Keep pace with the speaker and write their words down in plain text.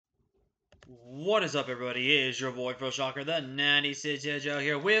What is up, everybody? It is your boy Phil Shocker, the 96 Joe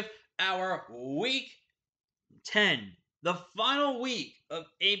here with our week 10, the final week of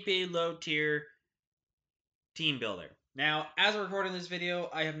AP low tier team builder. Now, as I'm recording this video,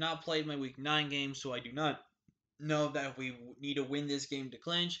 I have not played my week 9 game, so I do not know that if we need to win this game to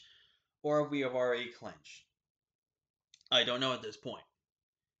clinch or if we have already clinched. I don't know at this point.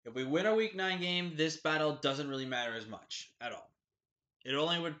 If we win our week 9 game, this battle doesn't really matter as much at all. It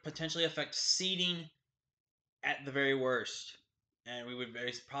only would potentially affect seeding at the very worst, and we would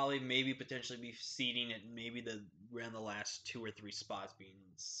probably maybe potentially be seeding at maybe around the last 2 or 3 spots, being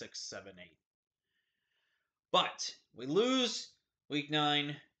 6, 7, 8. But we lose week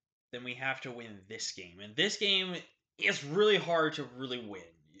 9, then we have to win this game, and this game is really hard to really win.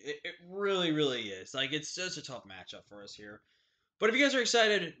 It really, really is. Like, it's just a tough matchup for us here. But if you guys are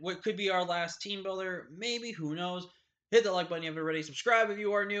excited, what could be our last team builder? Maybe, who knows? Hit the like button if you haven't already. Subscribe if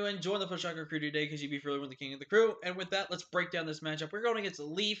you are new, and join the Push Shocker crew today because you'd be really with the king of the crew. And with that, let's break down this matchup. We're going against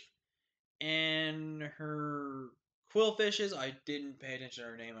Leaf and her Quillfishes. I didn't pay attention to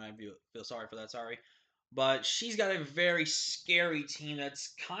her name, and I feel sorry for that. Sorry. But she's got a very scary team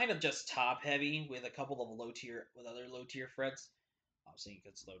that's kind of just top heavy with a couple of other low tier threats. Obviously,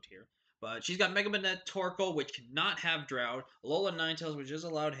 it's low tier. But she's got Mega Manette, Torkoal, which cannot have Drought, Alola Ninetales, which is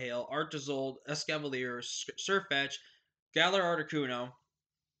allowed Hail, Artizold, Escavalier, Surfetch, Galar Articuno,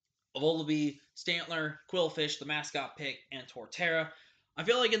 Volibee, Stantler, Quillfish, the mascot pick, and Torterra. I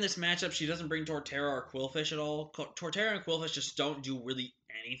feel like in this matchup, she doesn't bring Torterra or Quillfish at all. Torterra and Quillfish just don't do really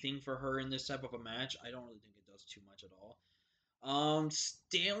anything for her in this type of a match. I don't really think it does too much at all.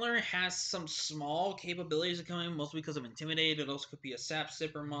 Stantler has some small capabilities of coming, mostly because of Intimidate. It also could be a Sap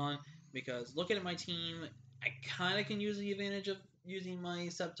Sippermon, because looking at my team, I kind of can use the advantage of using my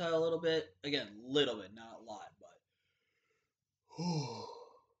Sceptile a little bit. Again, little bit, not a lot, but...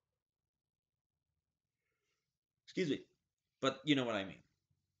 Excuse me. But you know what I mean.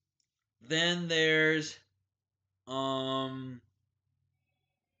 Then there's... Volibee.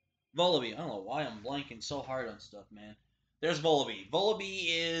 I don't know why I'm blanking so hard on stuff, man. There's Volibee. Volibee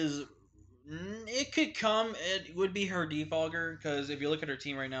is... It could come. It would be her defogger, because if you look at her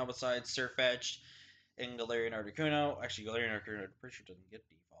team right now, besides Surfetch and Galarian Articuno, actually Galarian Articuno, I'm pretty sure doesn't get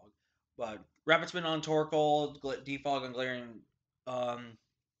defog, but Rapid Spin on Torkoal, defog on Galarian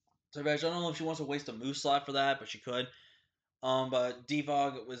Surfetch. I don't know if she wants to waste a move slot for that, but she could. But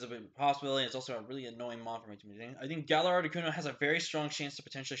defog was a big possibility. It's also a really annoying mon for my team. I think Galar Articuno has a very strong chance to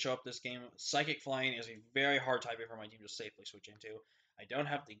potentially show up this game. Psychic Flying is a very hard type for my team to safely switch into. I don't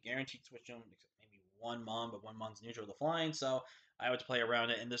have the guaranteed switch in, except maybe one mon, but one mon's neutral to flying, so I would play around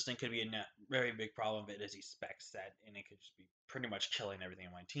it, and this thing could be a very big problem if it is a spec set, and it could just be pretty much killing everything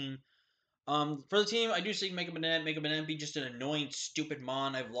on my team. For the team, I do see Mega Banana. Mega Banana be just an annoying, stupid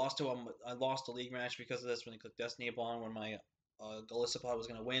mon. I lost a league match because of this when they clicked Destiny upon when my Golisopod was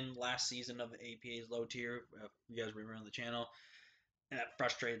going to win last season of APA's low tier. You guys remember on the channel. And that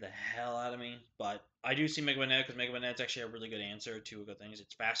frustrated the hell out of me. But I do see Mega Banana because Mega Banana is actually a really good answer to good things.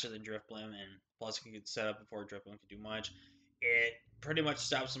 It's faster than Drifblim, and plus it can get set up before Drifblim can do much. It pretty much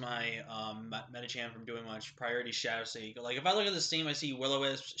stops my Medicham from doing much. Priority Shadow Sneak. Like, if I look at this team, I see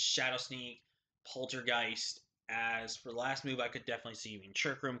Will-O-Wisp, Shadow Sneak, Poltergeist. As for the last move, I could definitely see even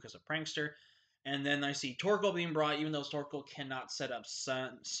Trick Room because of Prankster. And then I see Torkoal being brought, even though Torkoal cannot set up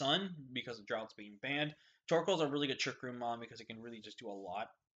Sun because of Drought's being banned. Torkoal's a really good Trick Room mon because it can really just do a lot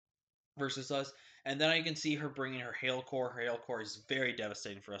versus us. And then I can see her bringing her Hail Core. Her Hail Core is very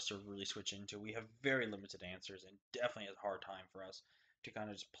devastating for us to really switch into. We have very limited answers and definitely a hard time for us to kind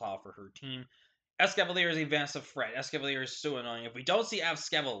of just plow for her team. Escavalier is a massive threat. Escavalier is so annoying. If we don't see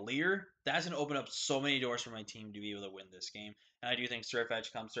Escavalier, that's going to open up so many doors for my team to be able to win this game. And I do think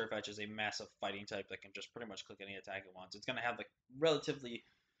Surfetch comes. Surfetch is a massive fighting type that can just pretty much click any attack it wants. It's going to have the relatively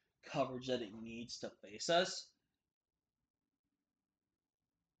coverage that it needs to face us.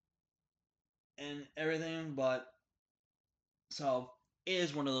 And everything, but... So, it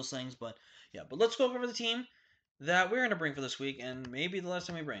is one of those things, but... Yeah, but let's go over the team that we're going to bring for this week, and maybe the last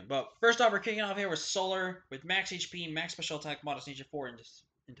time we bring. But first off, we're kicking off here with Solar, with max HP, max special attack, modest nature 4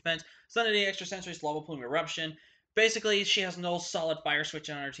 in defense, Sunny Day, extra sensory, Lava Plume, Eruption. Basically, she has no solid fire switch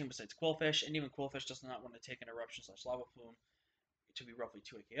on her team besides Quillfish, and even Quillfish does not want to take an Eruption / Lava Plume to be roughly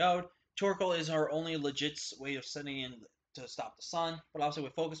 2 KO'd. Torkoal is our only legit way of sending in to stop the sun, but obviously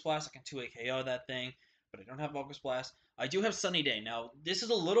with Focus Blast, I can 2 KO that thing, but I don't have Focus Blast. I do have Sunny Day. Now, this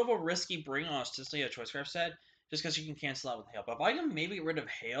is a little of a risky bring on a Choice Craft set, just because you can cancel out with Hail. But if I can maybe get rid of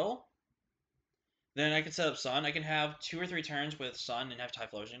Hail, then I can set up Sun. I can have 2 or 3 turns with Sun and have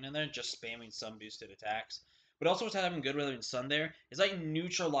Typhlosion in there, just spamming Sun boosted attacks. But also what's having good with having Sun there is I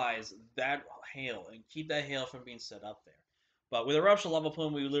neutralize that hail and keep that hail from being set up there. But with Eruption Lava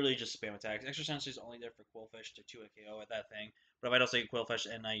Plume, we literally just spam attacks. Extra Sensory is only there for Quillfish to 2 a KO at that thing. But if I don't see Quillfish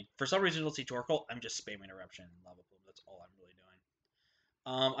and I, for some reason, don't see Torkoal, I'm just spamming Eruption and Lava Plume. That's all I'm really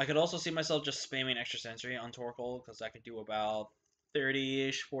doing. I could also see myself just spamming Extra Sensory on Torkoal because I could do about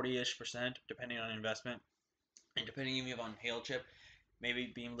 30-ish, 40-ish% depending on investment. And depending even on Hail Chip,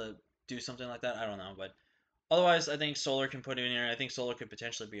 maybe being able to do something like that. I don't know. But otherwise, I think Solar can put it in here. I think Solar could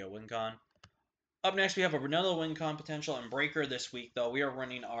potentially be a win con. Up next, we have another win con potential and Breaker this week, though. We are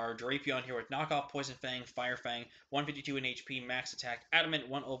running our Drapion here with Knockoff, Poison Fang, Fire Fang, 152 in HP, Max Attack, Adamant,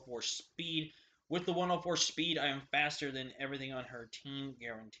 104 Speed. With the 104 Speed, I am faster than everything on her team,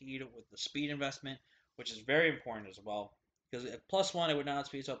 guaranteed, with the Speed investment, which is very important as well. Because at +1, I would not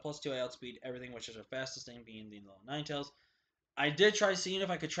outspeed, so at +2, I outspeed everything, which is her fastest thing, being the little Ninetales. I did try seeing if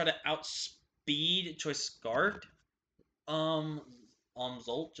I could try to outspeed Choice Scarf, um,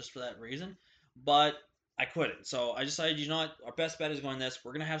 Zolt, just for that reason, but I couldn't. So I decided, you know what, our best bet is going this.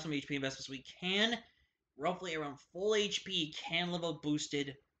 We're gonna have some HP investments. We can, roughly around full HP, can live a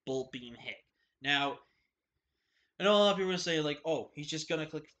boosted Bolt Beam hit. Now, I know a lot of people are say like, oh, he's just gonna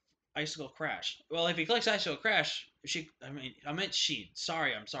click Icicle Crash. Well, if he clicks Icicle Crash, I meant she.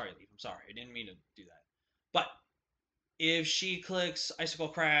 Sorry, I'm sorry, Leaf. I'm sorry. I didn't mean to do that. But if she clicks Icicle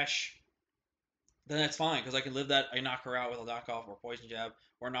Crash, then that's fine because I can live that. I knock her out with a knockoff or poison jab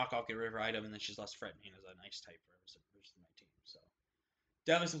or knockoff, get rid of her item, and then she's less threatening as a nice type for my team. So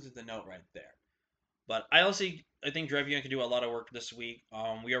definitely something to note right there. But I think Dravion can do a lot of work this week.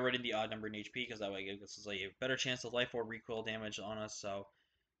 We are already the odd number in HP because that way it gives us a better chance of life or recoil damage on us. So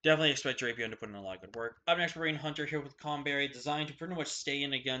definitely expect Drapion to put in a lot of good work. Up next, we're bringing Hunter here with Calm Berry, designed to pretty much stay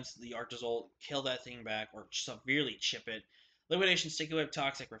in against the Artizolt, kill that thing back, or severely chip it. Liquidation, Sticky Whip,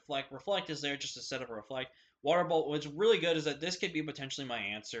 Toxic, Reflect. Reflect is there just to set up a Reflect. Water Bolt, what's really good is that this could be potentially my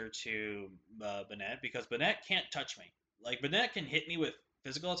answer to Banette, because Banette can't touch me. Like, Banette can hit me with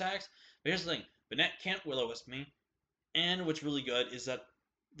physical attacks, but here's the thing. Banette can't Will-O-Wisp me, and what's really good is that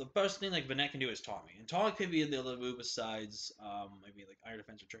the best thing like Banette can do is taunt me. And taunt could be the other move besides maybe like Iron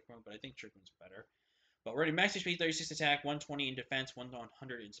Defense or Trick Room, but I think Trick Room's better. But we're already max HP, 36 attack, 120 in defense,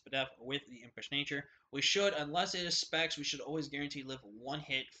 100 in SPDF with the Impish Nature. We should, unless it is specs, we should always guarantee live one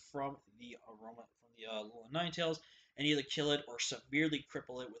hit from the aroma from the little Ninetales and either kill it or severely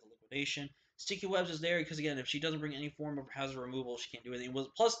cripple it with a liquidation. Sticky Webs is there because again, if she doesn't bring any form of hazard removal, she can't do anything.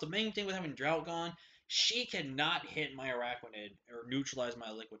 Plus, the main thing with having Drought gone, she cannot hit my Araquanid or neutralize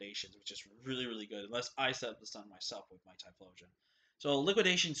my liquidations, which is really, really good, unless I set up the stun myself with my Typhlosion. So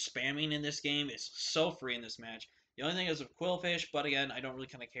liquidation spamming in this game is so free in this match. The only thing is with Quillfish, but again, I don't really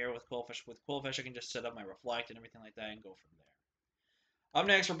kind of care with Quillfish. With Quillfish, I can just set up my Reflect and everything like that and go from there. Up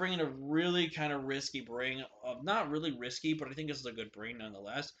next, we're bringing a really kind of risky bring. Not really risky, but I think this is a good bring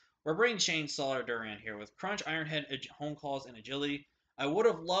nonetheless. We're bringing Chainsaw Durant here with Crunch, Ironhead, Home Claws, and Agility. I would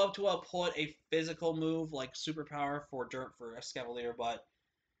have loved to have put a physical move like Superpower for Escavalier, but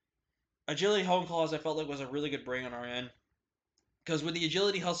Agility, Home Claws, I felt like was a really good bring on our end. Because with the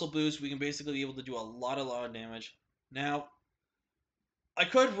Agility Hustle boost, we can basically be able to do a lot of damage. Now, I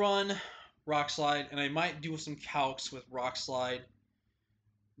could run Rock Slide, and I might do some calcs with Rock Slide.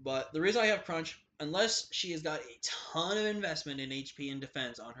 But the reason I have Crunch, unless she has got a ton of investment in HP and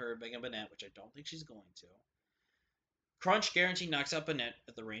defense on her Mega Banette, which I don't think she's going to, Crunch guaranteed knocks out Banette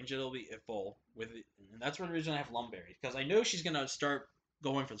at the range it'll be at full. And that's one reason I have Lumberry, because I know she's going to start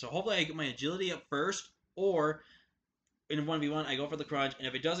going for it. So hopefully I get my Agility up first, or in 1v1, I go for the Crunch, and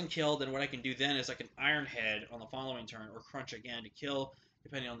if it doesn't kill, then what I can do then is I can Iron Head on the following turn, or Crunch again to kill,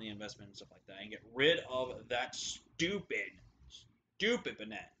 depending on the investment and stuff like that, and get rid of that stupid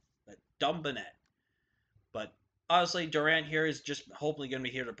Banette. That dumb Banette. But honestly, Durant here is just hopefully going to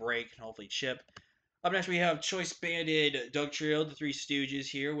be here to break and hopefully chip. Up next, we have Choice Banded Dugtrio, the Three Stooges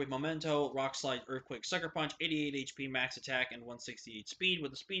here, with Memento, Rock Slide, Earthquake, Sucker Punch, 88 HP, Max Attack, and 168 Speed.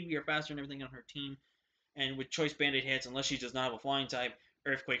 With the speed, we are faster than everything on her team. And with Choice Banded hits, unless she does not have a flying type,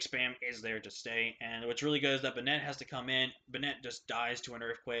 Earthquake spam is there to stay. And what's really good is that Banette has to come in. Banette just dies to an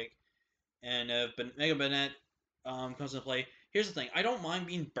Earthquake. And if Mega Banette comes into play, here's the thing. I don't mind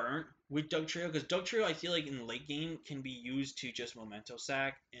being burnt with Dugtrio, because Dugtrio, I feel like in late game, can be used to just Memento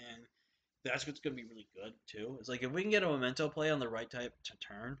sack. And that's what's going to be really good, too. It's like, if we can get a Memento play on the right type to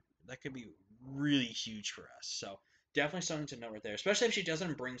turn, that could be really huge for us. So, definitely something to note right there. Especially if she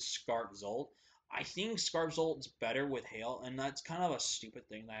doesn't bring Scarp Zolt. I think Scarp Zolt is better with Hail, and that's kind of a stupid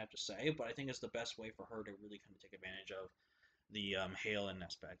thing that I have to say, but I think it's the best way for her to really kind of take advantage of the Hail and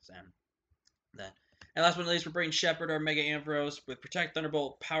aspects. And last but not least, we're bringing Shepherd, our Mega Ampharos, with Protect,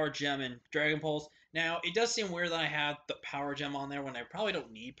 Thunderbolt, Power Gem, and Dragon Pulse. Now, it does seem weird that I have the Power Gem on there when I probably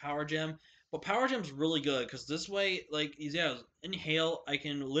don't need Power Gem, but Power Gem's really good because this way, like, yeah, inhale, I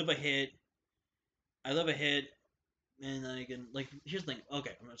can live a hit. I live a hit, and I can, like, here's the thing.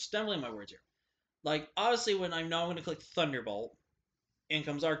 Okay, I'm stumbling my words here. Like, obviously, when I know I'm going to click Thunderbolt, in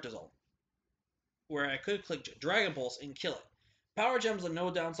comes Arctazol, where I could click Dragon Pulse and kill it. Power Gem's a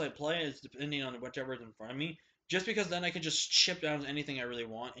no downside play, it's depending on whichever is in front of me, just because then I can just chip down anything I really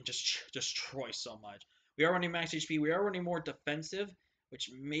want and just destroy so much. We are running max HP, we are running more defensive,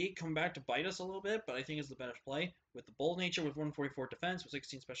 which may come back to bite us a little bit, but I think is the better play. With the Bold Nature, with 144 defense, with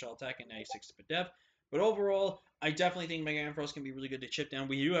 16 special attack, and 96 def. But overall, I definitely think Mega Ampharos can be really good to chip down.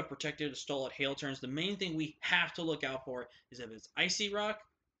 We do have Protected, Stall at Hail turns. The main thing we have to look out for is if it's Icy Rock,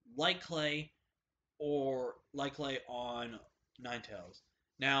 Light Clay, or likely on Ninetales.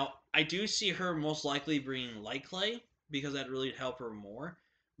 Now, I do see her most likely bringing Light Clay because that really help her more.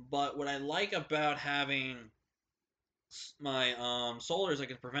 But what I like about having my Solar is I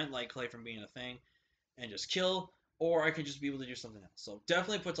can prevent Light Clay from being a thing and just kill, or I could just be able to do something else. So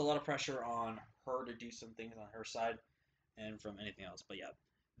definitely puts a lot of pressure on her to do some things on her side and from anything else. But yeah,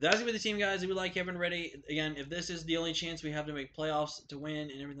 that's it with the team, guys. If you like Kevin Ready, again, if this is the only chance we have to make playoffs to win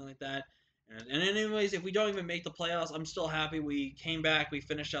and everything like that. And anyways, if we don't even make the playoffs, I'm still happy we came back, we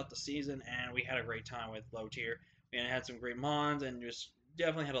finished out the season, and we had a great time with low tier. And had some great mons and just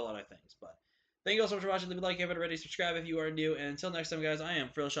definitely had a lot of things. But thank you all so much for watching. Leave a like, Kevin Ready, subscribe if you are new. And until next time, guys, I am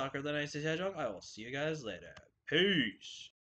Frill Shocker, the Nicest Hedgehog. I will see you guys later. Peace.